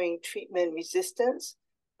are showing treatment resistance,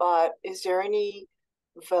 but is there any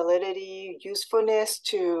validity, usefulness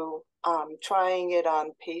to trying it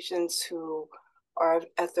on patients who are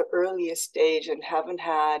at the earliest stage and haven't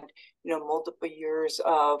had multiple years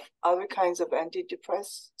of other kinds of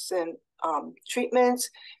antidepressant treatments,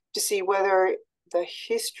 to see whether the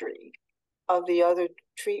history of the other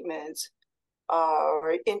treatments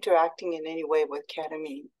are interacting in any way with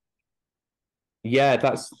ketamine? Yeah,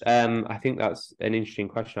 that's I think that's an interesting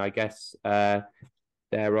question. I guess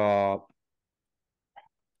there are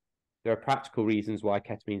practical reasons why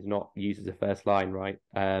ketamine is not used as a first line, right?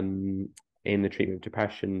 In the treatment of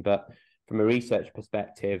depression, but from a research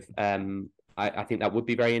perspective, I think that would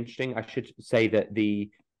be very interesting. I should say that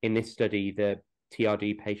in this study, the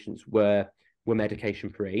TRD patients were medication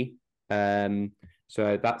free.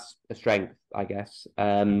 So that's a strength, I guess,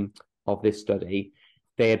 of this study.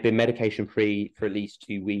 They had been medication free for at least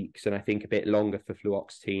 2 weeks, and I think a bit longer for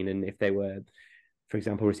fluoxetine. And if they were, for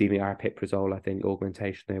example, receiving aripiprazole, I think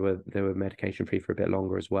augmentation, they were medication free for a bit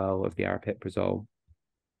longer as well of the aripiprazole.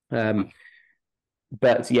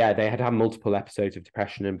 But yeah, they had multiple episodes of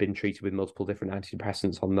depression and been treated with multiple different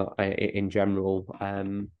antidepressants in general.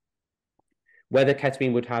 Whether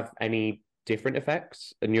ketamine would have any different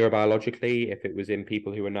effects neurobiologically if it was in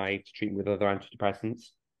people who were naive to treatment with other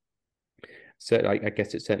antidepressants, so I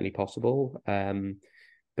guess it's certainly possible.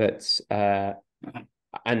 But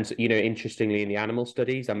and interestingly, in the animal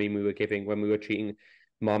studies, I mean, when we were treating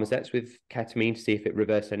marmosets with ketamine to see if it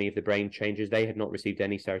reversed any of the brain changes, they had not received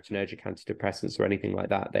any serotonergic antidepressants or anything like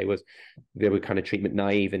that. They were kind of treatment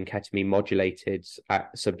naive, and ketamine modulated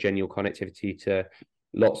at subgenual connectivity to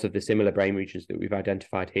lots of the similar brain regions that we've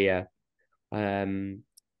identified here.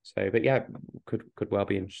 But yeah, could well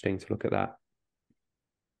be interesting to look at that.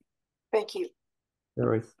 Thank you. No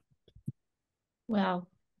worries. Well,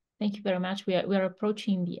 thank you very much. We are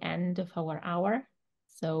approaching the end of our hour.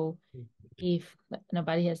 So if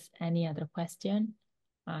nobody has any other question,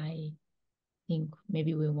 I think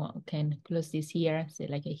maybe we can close this here. Say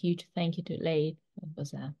like a huge thank you to Leigh. It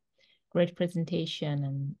was a great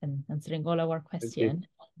presentation and answering all our questions.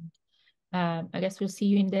 I guess we'll see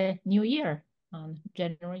you in the new year on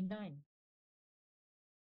January 9.